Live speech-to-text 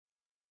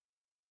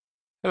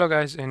Hello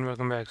guys and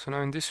welcome back. So now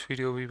in this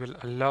video we will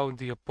allow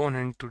the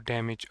opponent to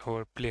damage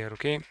our player.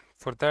 Okay,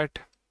 for that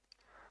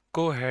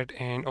go ahead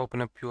and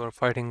open up your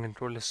fighting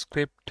controller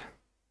script,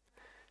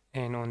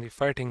 and on the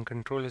fighting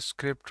controller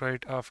script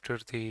right after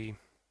the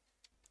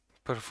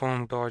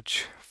perform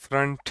dodge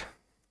front,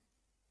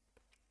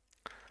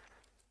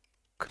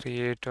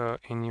 create a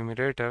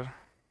enumerator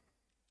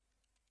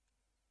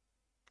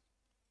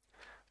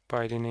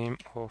by the name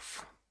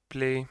of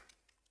play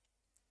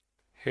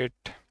hit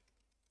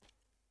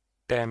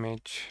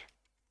damage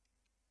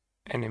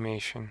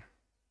animation.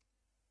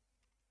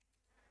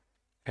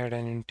 Add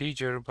an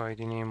integer by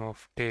the name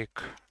of take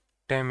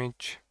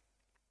damage.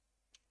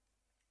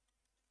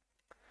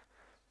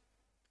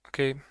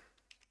 Okay,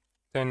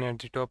 then at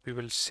the top we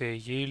will say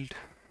yield,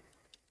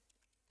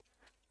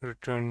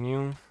 return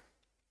new,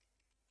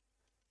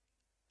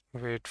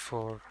 wait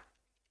for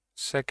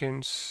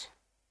seconds.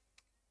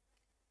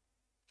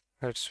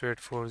 Let's wait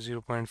for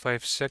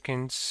 0.5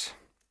 seconds,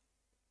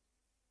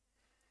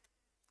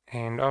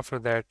 and after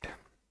that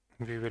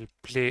we will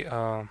play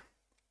a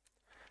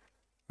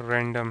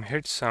random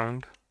hit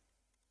sound,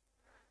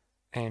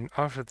 and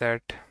after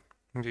that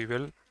we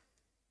will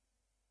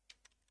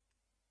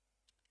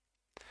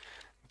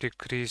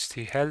decrease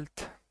the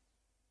health,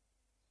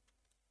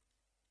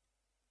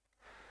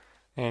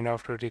 and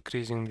after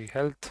decreasing the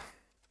health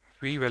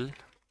we will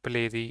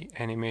play the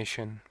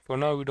animation. For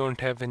now we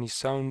don't have any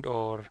sound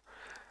or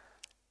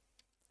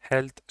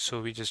health,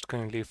 so we just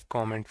gonna leave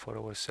comment for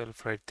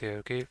ourselves right there.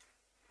 Okay,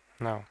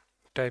 now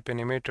type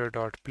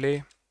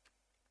animator.play,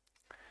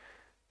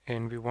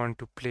 and we want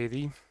to play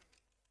the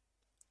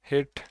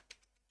hit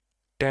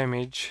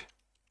damage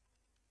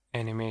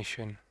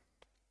animation.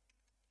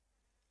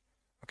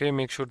 Okay,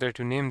 make sure that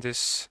you name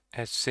this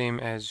as same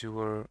as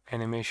your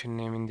animation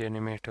name in the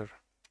animator.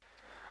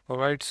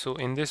 Alright, so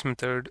in this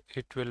method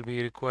it will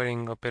be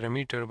requiring a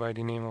parameter by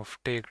the name of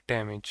take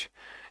damage,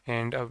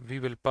 and we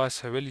will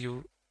pass a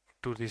value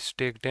to this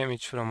take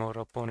damage from our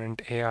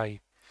opponent AI.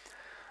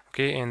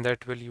 Okay, and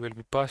that value will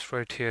be passed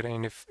right here,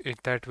 and if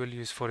that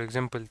value is for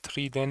example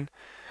 3, then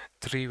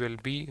 3 will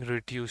be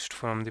reduced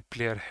from the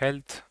player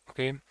health.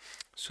 Okay,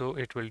 so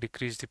it will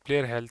decrease the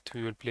player health.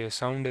 We will play a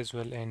sound as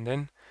well and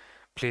then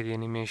play the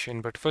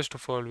animation, but first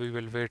of all we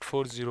will wait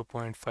for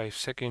 0.5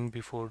 seconds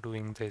before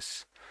doing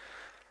this.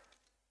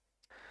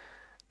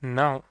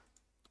 Now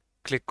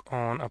click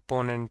on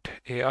opponent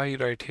AI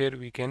right here.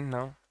 We can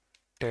now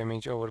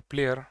damage our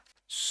player,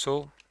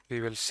 so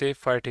we will say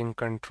fighting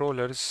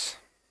controllers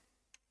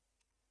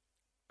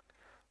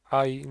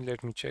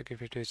let me check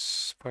if it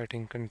is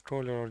fighting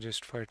controller or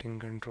just fighting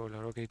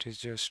controller. Okay, it is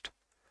just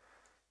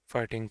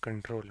fighting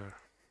controller.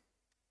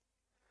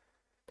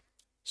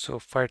 So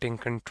fighting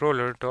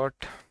controller dot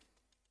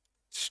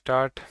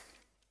start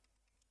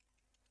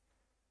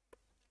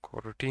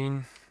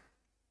coroutine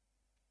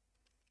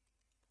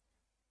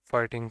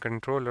fighting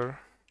controller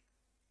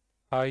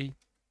I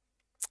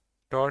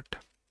dot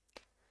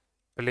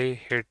play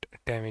hit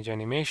damage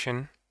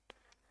animation,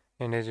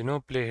 and as you know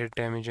play hit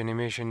damage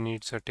animation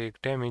needs a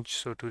take damage,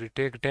 so to the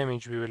take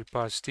damage we will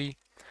pass the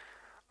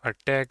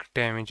attack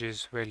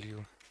damages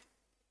value.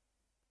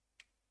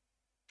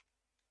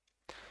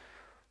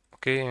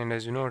 Okay, and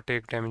as you know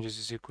take damages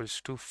is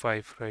equals to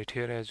 5 right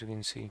here, as you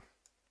can see.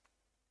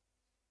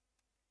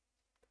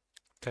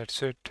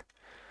 That's it.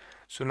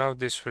 So now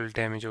this will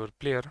damage our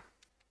player.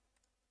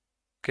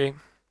 Okay,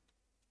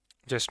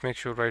 just make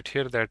sure right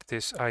here that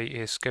this I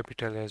is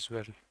capital as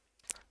well.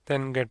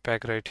 Then get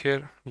back right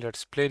here.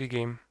 Let's play the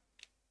game.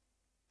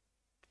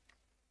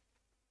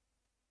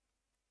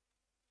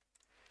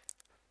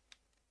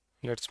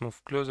 Let's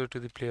move closer to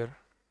the player.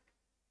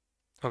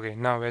 Okay,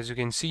 now as you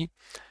can see,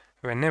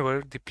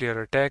 whenever the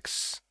player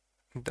attacks,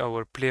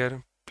 our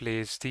player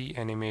plays the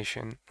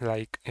animation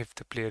like if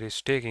the player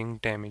is taking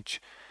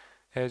damage,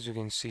 as you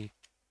can see.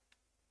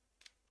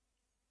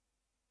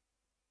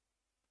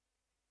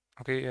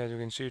 Okay, as you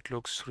can see, it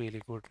looks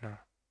really good now.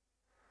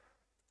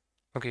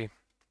 Okay,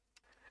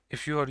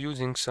 if you are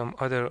using some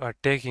other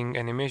attacking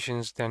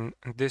animations, then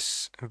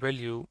this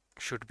value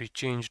should be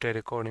changed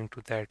according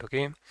to that.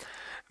 Okay,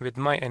 with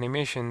my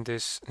animation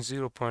this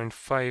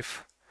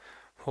 0.5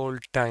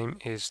 hold time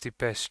is the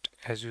best,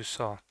 as you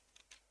saw.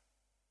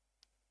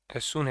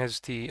 As soon as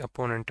the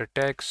opponent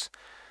attacks,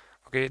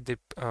 okay, the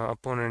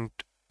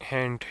opponent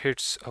hand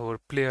hits our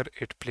player,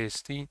 it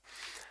plays the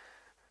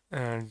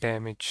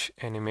damage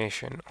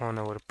animation on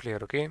our player.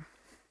 Okay,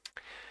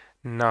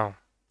 now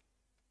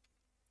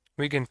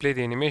we can play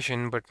the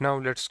animation, but now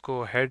let's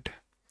go ahead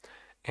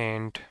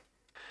and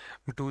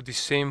do the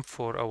same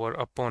for our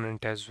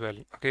opponent as well.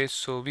 Okay,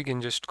 so we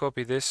can just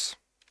copy this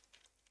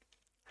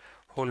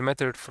whole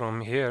method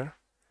from here,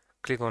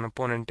 click on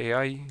opponent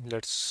AI,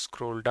 let's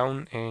scroll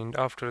down, and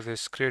after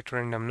this create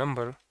random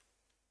number,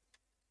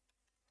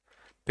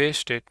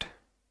 paste it.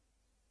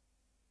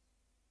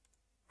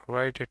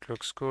 Right, it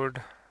looks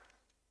good.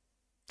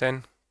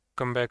 Then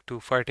come back to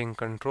fighting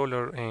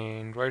controller,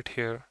 and right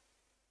here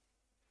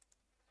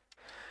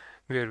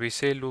where we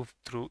say loop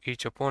through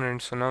each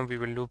opponent. So now we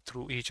will loop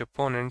through each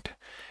opponent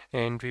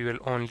and we will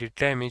only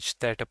damage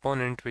that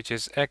opponent which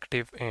is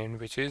active and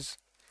which is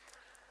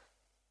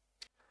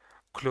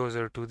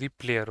closer to the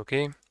player.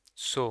 Okay,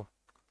 so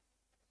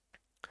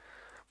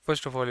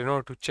first of all, in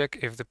order to check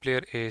if the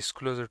player is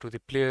closer to the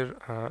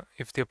player,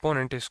 if the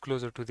opponent is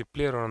closer to the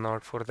player or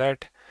not, for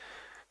that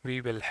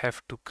we will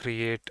have to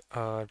create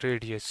a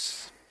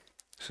radius.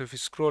 So if you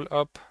scroll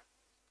up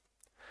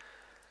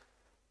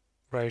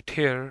right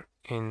here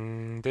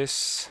in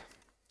this,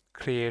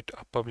 create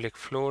a public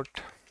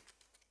float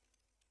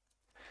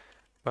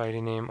by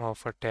the name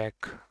of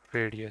attack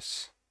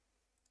radius.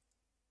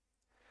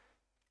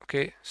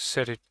 Okay,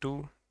 set it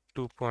to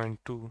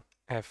 2.2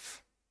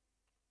 f.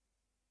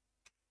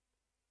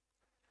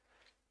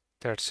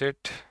 That's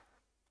it,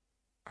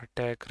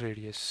 attack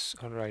radius.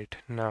 Alright,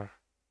 now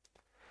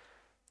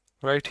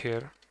right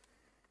here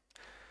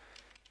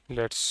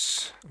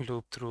let's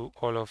loop through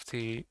all of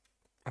the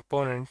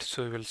opponents.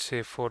 So we will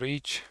say for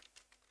each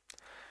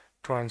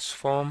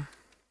transform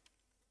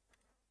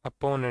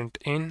opponent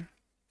in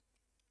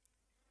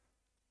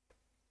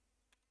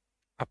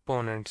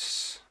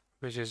opponents,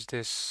 which is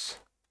this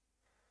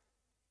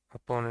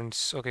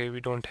opponents. Okay,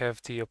 we don't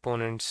have the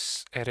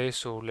opponents array,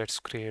 so let's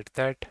create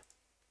that.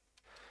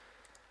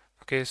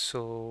 Okay,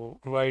 so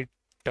right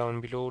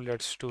down below,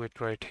 let's do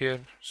it right here.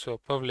 So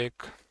public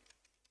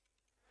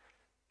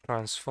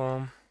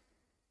transform,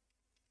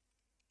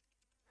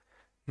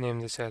 name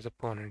this as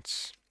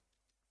opponents.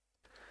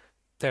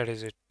 That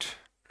is it.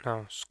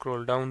 Now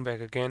scroll down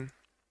back again.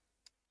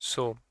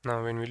 So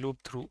now when we loop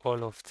through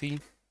all of the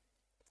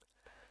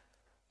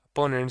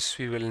opponents,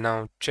 we will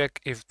now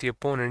check if the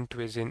opponent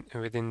is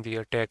within the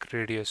attack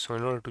radius. So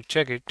in order to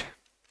check it,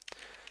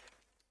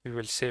 we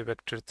will say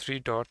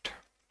vector3 dot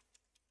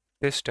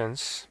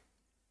distance,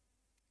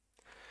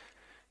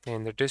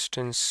 and the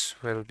distance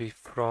will be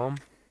from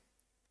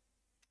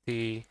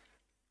the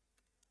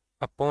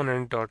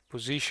opponent dot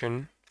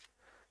position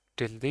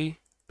till the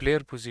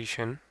player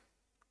position,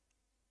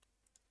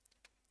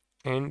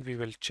 and we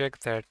will check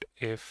that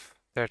if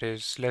that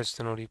is less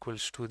than or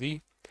equals to the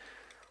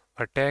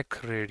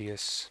attack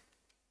radius.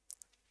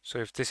 So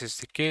if this is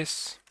the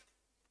case,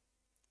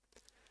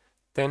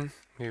 then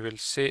we will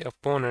say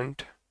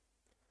opponent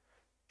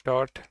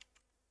dot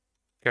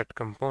get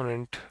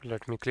component.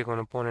 Let me click on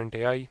opponent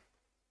AI,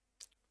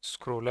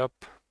 scroll up,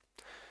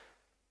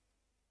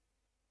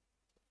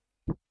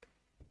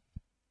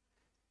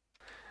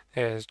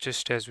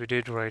 just as we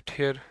did right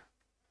here.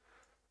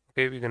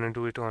 Okay, we're gonna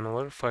do it on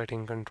our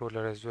fighting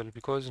controller as well,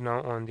 because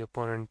now on the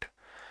opponent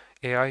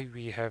AI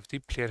we have the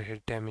player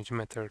hit damage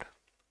method,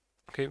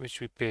 okay,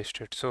 which we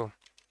pasted. So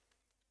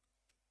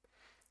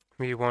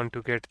we want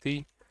to get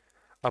the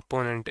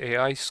opponent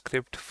AI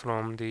script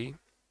from the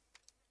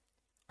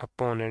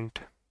opponent,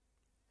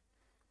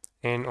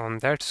 and on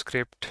that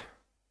script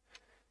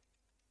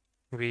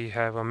we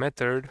have a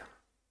method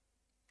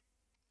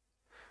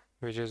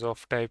which is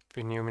of type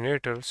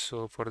enumerator.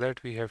 So for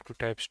that we have to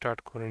type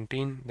start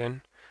quarantine,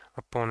 then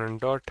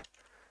opponent dot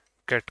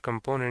get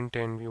component,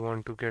 and we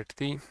want to get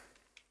the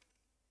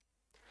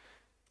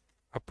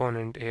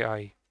opponent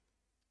AI.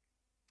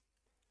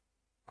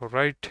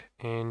 Alright,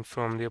 and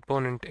from the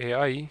opponent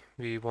AI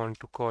we want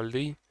to call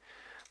the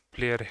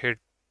player hit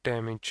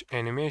damage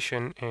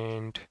animation,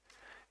 and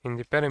in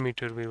the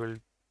parameter we will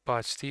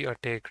pass the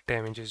attack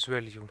damages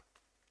value,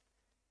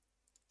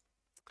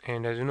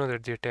 and as you know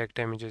that the attack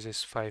damages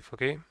is 5.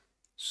 Okay,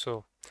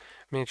 so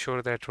make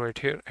sure that right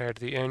here at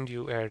the end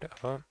you add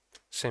a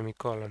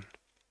semicolon,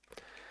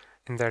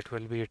 and that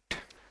will be it.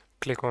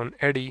 Click on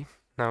Eddy.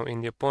 Now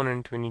in the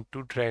opponent we need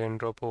to drag and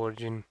drop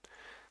origin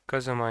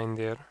Kazama in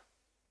there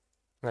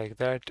like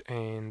that,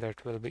 and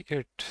that will be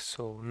it.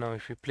 So now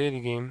if we play the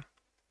game,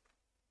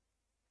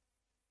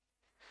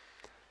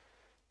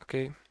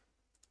 okay,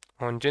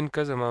 on Jin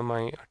Kazama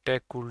my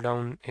attack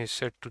cooldown is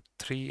set to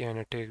 3 and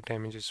attack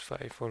damage is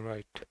 5.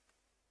 Alright,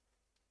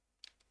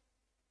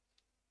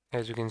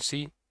 as you can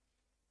see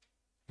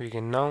we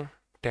can now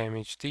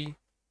damage the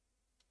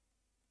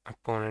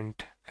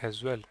opponent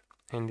as well,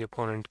 and the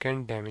opponent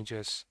can damage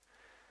us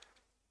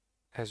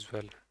as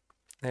well,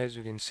 as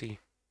you can see.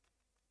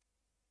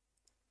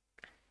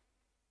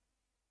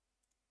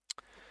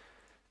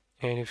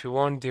 And if you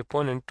want the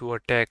opponent to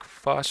attack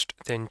fast,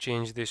 then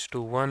change this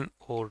to 1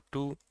 or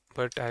 2,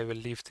 but I will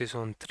leave this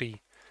on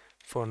 3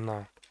 for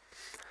now.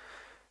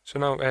 So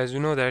now as you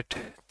know that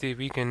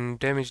we can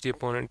damage the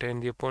opponent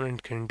and the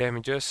opponent can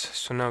damage us.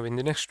 So now in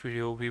the next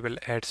video we will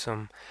add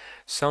some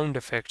sound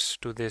effects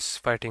to this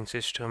fighting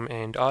system,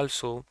 and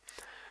also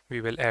we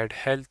will add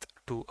health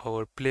to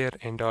our player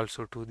and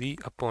also to the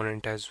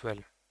opponent as well.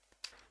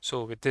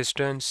 So with this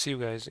done, see you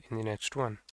guys in the next one.